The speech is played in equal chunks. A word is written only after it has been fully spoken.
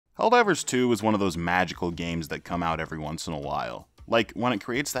Helldivers 2 is one of those magical games that come out every once in a while. Like, when it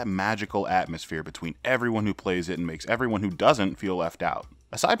creates that magical atmosphere between everyone who plays it and makes everyone who doesn't feel left out.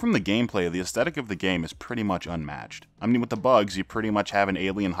 Aside from the gameplay, the aesthetic of the game is pretty much unmatched. I mean, with the bugs, you pretty much have an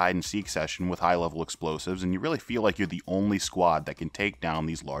alien hide-and-seek session with high-level explosives, and you really feel like you're the only squad that can take down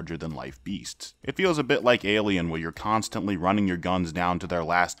these larger-than-life beasts. It feels a bit like Alien, where you're constantly running your guns down to their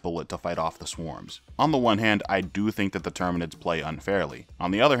last bullet to fight off the swarms. On the one hand, I do think that the Terminids play unfairly.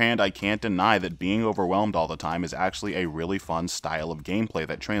 On the other hand, I can't deny that being overwhelmed all the time is actually a really fun style of gameplay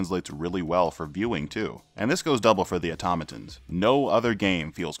that translates really well for viewing too. And this goes double for the automatons. No other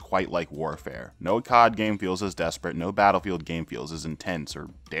game feels quite like Warfare. No COD game feels as desperate, no Battlefield game feels as intense or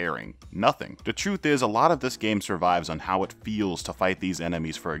daring. Nothing. The truth is, a lot of this game survives on how it feels to fight these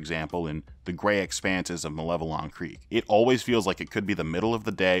enemies, for example, in the gray expanses of Malevelon Creek. It always feels like it could be the middle of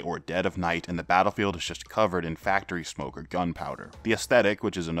the day or dead of night, and the battlefield is just covered in factory smoke or gunpowder. The aesthetic,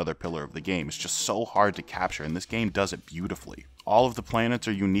 which is another pillar of the game, is just so hard to capture, and this game does it beautifully. All of the planets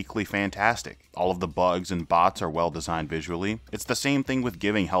are uniquely fantastic. All of the bugs and bots are well designed visually. It's the same thing with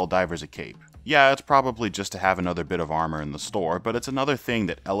giving Helldivers a cape. Yeah, it's probably just to have another bit of armor in the store, but it's another thing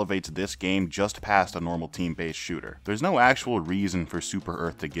that elevates this game just past a normal team-based shooter. There's no actual reason for Super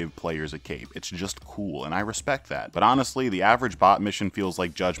Earth to give players a cape, it's just cool, and I respect that. But honestly, the average bot mission feels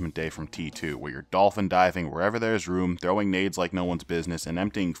like Judgment Day from T2, where you're dolphin diving wherever there's room, throwing nades like no one's business, and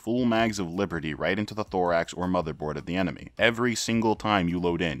emptying full mags of Liberty right into the thorax or motherboard of the enemy. Every single time you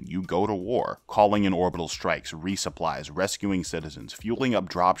load in, you go to war, calling in orbital strikes, resupplies, rescuing citizens, fueling up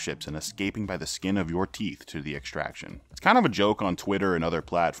dropships, and escaping by the skin of your teeth to the extraction. It's kind of a joke on Twitter and other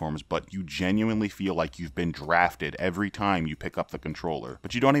platforms, but you genuinely feel like you've been drafted every time you pick up the controller.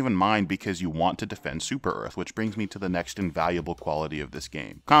 But you don't even mind because you want to defend Super Earth, which brings me to the next invaluable quality of this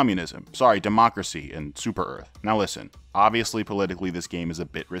game. Democracy and Super Earth. Now listen, obviously politically this game is a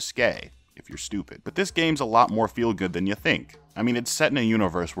bit risque, if you're stupid. But this game's a lot more feel-good than you think. I mean, it's set in a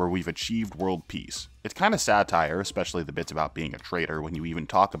universe where we've achieved world peace. It's kind of satire, especially the bits about being a traitor when you even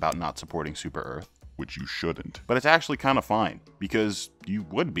talk about not supporting Super Earth. Which you shouldn't. But it's actually kind of fine, because you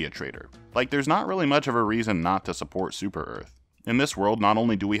would be a traitor. Like, there's not really much of a reason not to support Super Earth. In this world, not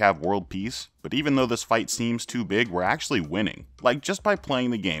only do we have world peace, but even though this fight seems too big, we're actually winning. Like, just by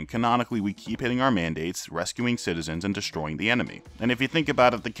playing the game, canonically we keep hitting our mandates, rescuing citizens, and destroying the enemy. And if you think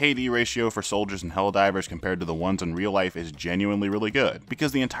about it, the KD ratio for soldiers and Helldivers compared to the ones in real life is genuinely really good,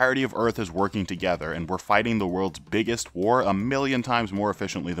 because the entirety of Earth is working together, and we're fighting the world's biggest war a million times more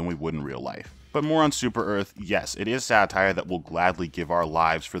efficiently than we would in real life. But more on Super Earth, yes, it is satire that will gladly give our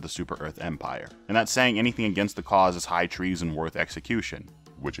lives for the Super Earth Empire. And that saying anything against the cause is high treason worth execution.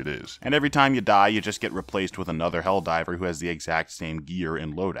 Which it is. And every time you die, you just get replaced with another Helldiver who has the exact same gear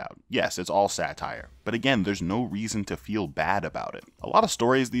and loadout. Yes, it's all satire. But again, there's no reason to feel bad about it. A lot of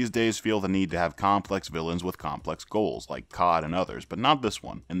stories these days feel the need to have complex villains with complex goals, like COD and others, but not this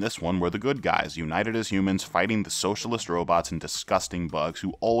one. In this one, we're the good guys, united as humans, fighting the socialist robots and disgusting bugs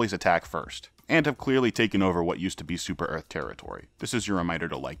who always attack first, and have clearly taken over what used to be Super Earth territory. This is your reminder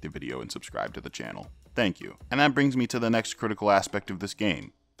to like the video and subscribe to the channel. Thank you. And that brings me to the next critical aspect of this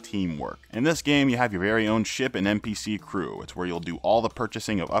game. Teamwork. In this game, you have your very own ship and NPC crew. It's where you'll do all the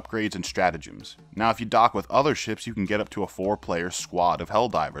purchasing of upgrades and stratagems. Now, if you dock with other ships, you can get up to a 4-player squad of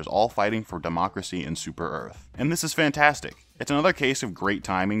Helldivers, all fighting for democracy in Super Earth. And this is fantastic. It's another case of great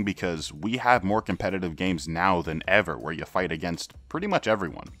timing because we have more competitive games now than ever where you fight against pretty much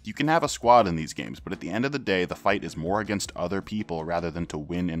everyone. You can have a squad in these games, but at the end of the day, the fight is more against other people rather than to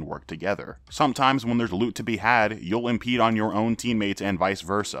win and work together. Sometimes when there's loot to be had, you'll impede on your own teammates and vice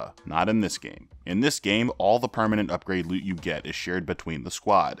versa. Not in this game. In this game, all the permanent upgrade loot you get is shared between the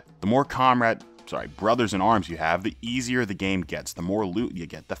squad. The more brothers in arms you have, the easier the game gets. The more loot you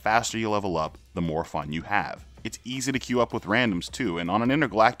get, the faster you level up, the more fun you have. It's easy to queue up with randoms too, and on an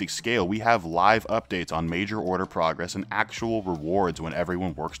intergalactic scale, we have live updates on major order progress and actual rewards when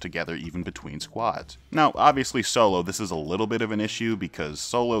everyone works together even between squads. Now, obviously solo, this is a little bit of an issue because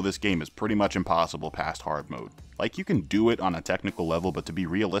solo this game is pretty much impossible past hard mode. Like, you can do it on a technical level, but to be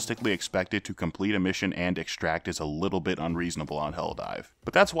realistically expected to complete a mission and extract is a little bit unreasonable on Helldive.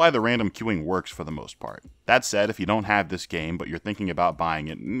 But that's why the random queuing works for the most part. That said, if you don't have this game, but you're thinking about buying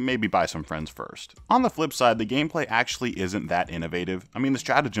it, maybe buy some friends first. On the flip side, the gameplay actually isn't that innovative. I mean, the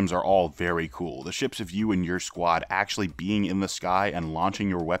stratagems are all very cool. The ships of you and your squad actually being in the sky and launching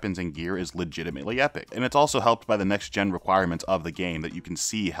your weapons and gear is legitimately epic. And it's also helped by the next-gen requirements of the game that you can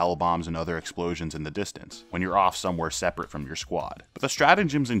see hell bombs and other explosions in the distance when you're off somewhere separate from your squad. But the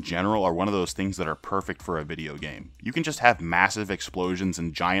stratagems in general are one of those things that are perfect for a video game. You can just have massive explosions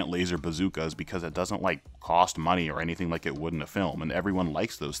and giant laser bazookas because it doesn't, like, cost money or anything like it would in a film, and everyone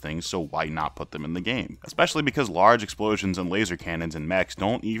likes those things, so why not put them in the game? Especially because large explosions and laser cannons and mechs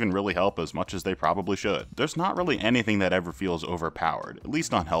don't even really help as much as they probably should. There's not really anything that ever feels overpowered, at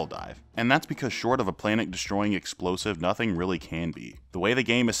least on Helldive. And that's because short of a planet-destroying explosive, nothing really can be. The way the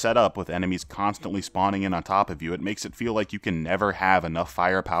game is set up, with enemies constantly spawning in on top of you, it makes it feel like you can never have enough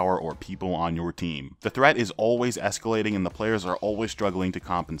firepower or people on your team. The threat is always escalating and the players are always struggling to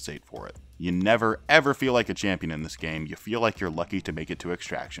compensate for it. You never ever feel like a champion in this game, you feel like you're lucky to make it to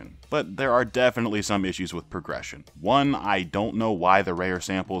extraction. But there are definitely some issues with progression. One, I don't know why the rare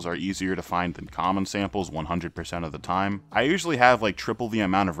samples are easier to find than common samples 100% of the time. I usually have like triple the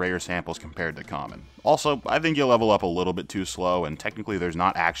amount of rare samples compared to common. Also, I think you level up a little bit too slow, and technically there's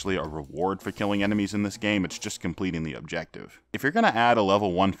not actually a reward for killing enemies in this game, it's just completing the objective. If you're gonna add a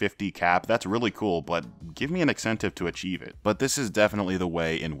level 150 cap, that's really cool, but give me an incentive to achieve it. But this is definitely the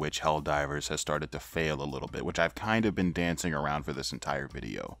way in which Helldivers has started to fail a little bit, which I've kind of been dancing around for this entire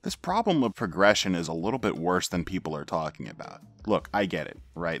video. This problem of progression is a little bit worse than people are talking about. Look, I get it,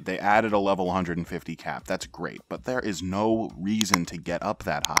 right? They added a level 150 cap, that's great, but there is no reason to get up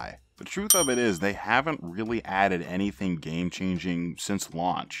that high. The truth of it is, they haven't really added anything game-changing since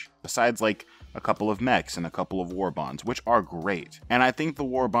launch, besides like a couple of mechs and a couple of war bonds, which are great. And I think the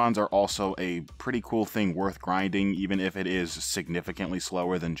war bonds are also a pretty cool thing worth grinding, even if it is significantly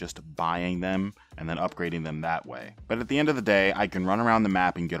slower than just buying them and then upgrading them that way. But at the end of the day, I can run around the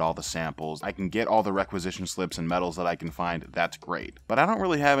map and get all the samples, I can get all the requisition slips and medals that I can find, that's great. But I don't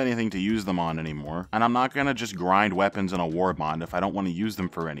really have anything to use them on anymore, and I'm not gonna just grind weapons in a war bond if I don't want to use them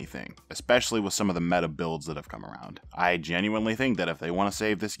for anything, especially with some of the meta builds that have come around. I genuinely think that if they want to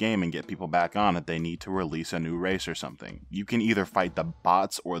save this game and get people back on it, they need to release a new race or something. You can either fight the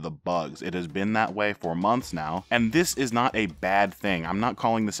bots or the bugs. It has been that way for months now, and this is not a bad thing. I'm not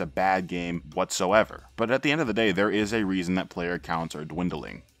calling this a bad game whatsoever. But at the end of the day, there is a reason that player counts are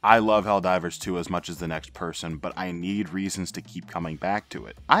dwindling. I love Helldivers 2 as much as the next person, but I need reasons to keep coming back to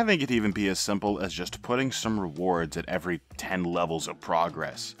it. I think it'd even be as simple as just putting some rewards at every 10 levels of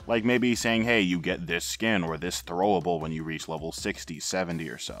progress. Like maybe saying, hey, you get this skin or this throwable when you reach level 60, 70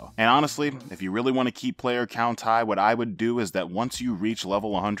 or so. And honestly, if you really want to keep player count high, what I would do is that once you reach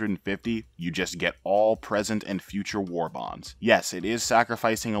level 150, you just get all present and future war bonds. Yes, it is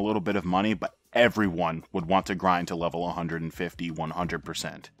sacrificing a little bit of money, but everyone would want to grind to level 150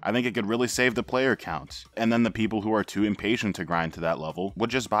 100%. I think it could really save the player counts, and then the people who are too impatient to grind to that level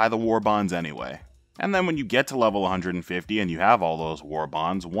would just buy the war bonds anyway. And then when you get to level 150 and you have all those war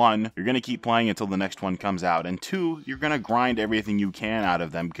bonds, 1, you're going to keep playing until the next one comes out, and 2, you're going to grind everything you can out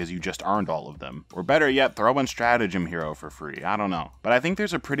of them because you just earned all of them. Or better yet, throw in Stratagem Hero for free, I don't know. But I think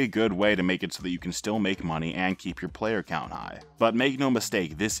there's a pretty good way to make it so that you can still make money and keep your player count high. But make no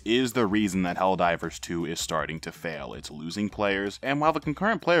mistake, this is the reason that Helldivers 2 is starting to fail. It's losing players, and while the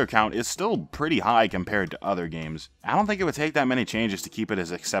concurrent player count is still pretty high compared to other games, I don't think it would take that many changes to keep it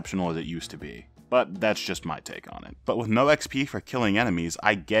as exceptional as it used to be. But that's just my take on it. But with no XP for killing enemies,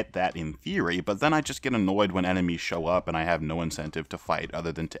 I get that in theory, but then I just get annoyed when enemies show up and I have no incentive to fight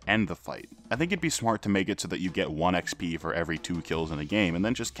other than to end the fight. I think it'd be smart to make it so that you get 1 XP for every 2 kills in a game, and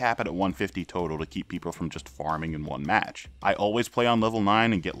then just cap it at 150 total to keep people from just farming in one match. I always play on level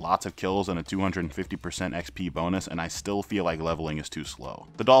 9 and get lots of kills and a 250% XP bonus, and I still feel like leveling is too slow.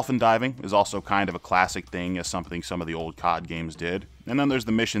 The dolphin diving is also kind of a classic thing, as something some of the old COD games did. And then there's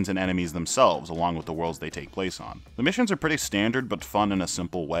the missions and enemies themselves, along with the worlds they take place on. The missions are pretty standard but fun in a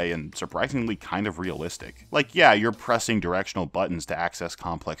simple way and surprisingly kind of realistic. Like, yeah, you're pressing directional buttons to access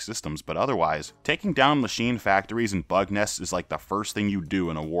complex systems, but otherwise, taking down machine factories and bug nests is like the first thing you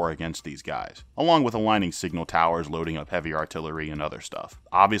do in a war against these guys, along with aligning signal towers, loading up heavy artillery, and other stuff.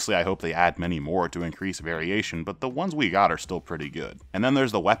 Obviously, I hope they add many more to increase variation, but the ones we got are still pretty good. And then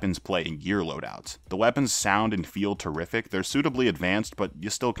there's the weapons play and gear loadouts. The weapons sound and feel terrific, they're suitably advanced, but you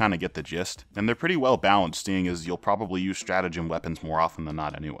still kind of get the gist, and they're pretty well balanced, seeing as you'll probably use stratagem weapons more often than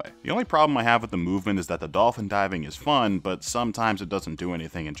not anyway. The only problem I have with the movement is that the dolphin diving is fun, but sometimes it doesn't do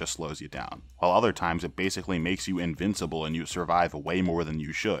anything and just slows you down, while other times it basically makes you invincible and you survive way more than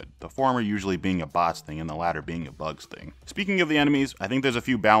you should, the former usually being a bots thing and the latter being a bugs thing. Speaking of the enemies, I think there's a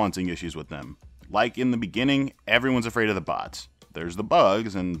few balancing issues with them. Like in the beginning, everyone's afraid of the bots. There's the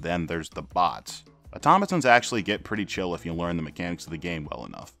bugs, and then there's the bots. Automatons actually get pretty chill if you learn the mechanics of the game well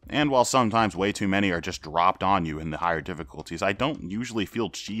enough. And while sometimes way too many are just dropped on you in the higher difficulties, I don't usually feel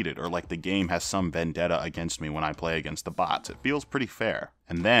cheated or like the game has some vendetta against me when I play against the bots. It feels pretty fair.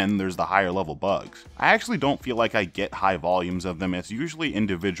 And then there's the higher level bugs. I actually don't feel like I get high volumes of them, it's usually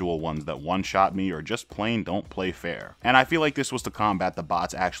individual ones that one-shot me or just plain don't play fair. And I feel like this was to combat the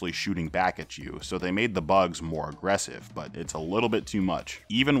bots actually shooting back at you, so they made the bugs more aggressive, but it's a little bit too much.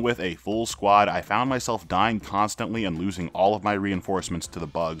 Even with a full squad, I found myself dying constantly and losing all of my reinforcements to the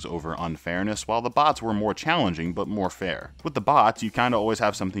bugs over unfairness, while the bots were more challenging but more fair. With the bots, you kinda always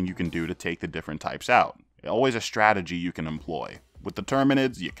have something you can do to take the different types out. Always a strategy you can employ. With the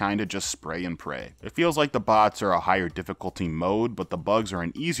Terminids, you kinda just spray and pray. It feels like the bots are a higher difficulty mode, but the bugs are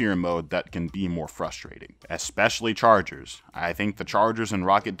an easier mode that can be more frustrating. Especially Chargers. I think the Chargers and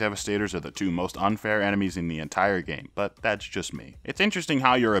Rocket Devastators are the two most unfair enemies in the entire game, but that's just me. It's interesting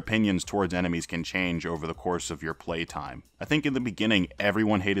how your opinions towards enemies can change over the course of your playtime. I think in the beginning,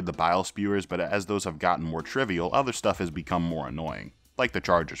 everyone hated the Bile Spewers, but as those have gotten more trivial, other stuff has become more annoying. Like the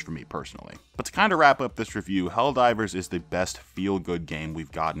Chargers for me personally. But to kind of wrap up this review, Helldivers is the best feel-good game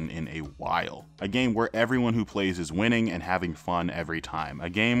we've gotten in a while. A game where everyone who plays is winning and having fun every time. A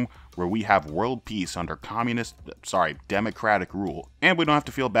game where we have world peace under democratic rule. And we don't have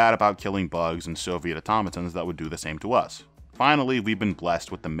to feel bad about killing bugs and Soviet automatons that would do the same to us. Finally, we've been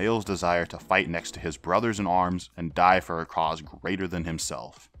blessed with the male's desire to fight next to his brothers in arms and die for a cause greater than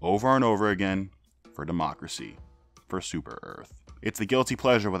himself. Over and over again, for democracy, for Super Earth. It's the guilty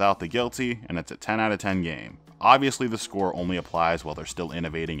pleasure without the guilty, and it's a 10 out of 10 game. Obviously the score only applies while they're still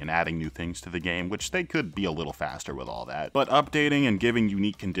innovating and adding new things to the game, which they could be a little faster with all that. But updating and giving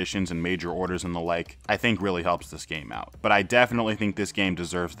unique conditions and major orders and the like, I think really helps this game out. But I definitely think this game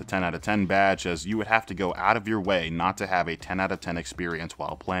deserves the 10 out of 10 badge, as you would have to go out of your way not to have a 10 out of 10 experience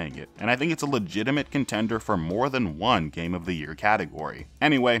while playing it. And I think it's a legitimate contender for more than one Game of the Year category.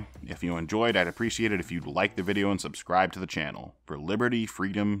 Anyway, if you enjoyed, I'd appreciate it if you'd like the video and subscribe to the channel. For liberty,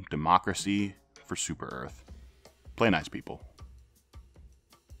 freedom, democracy, for Super Earth. Play nice, people.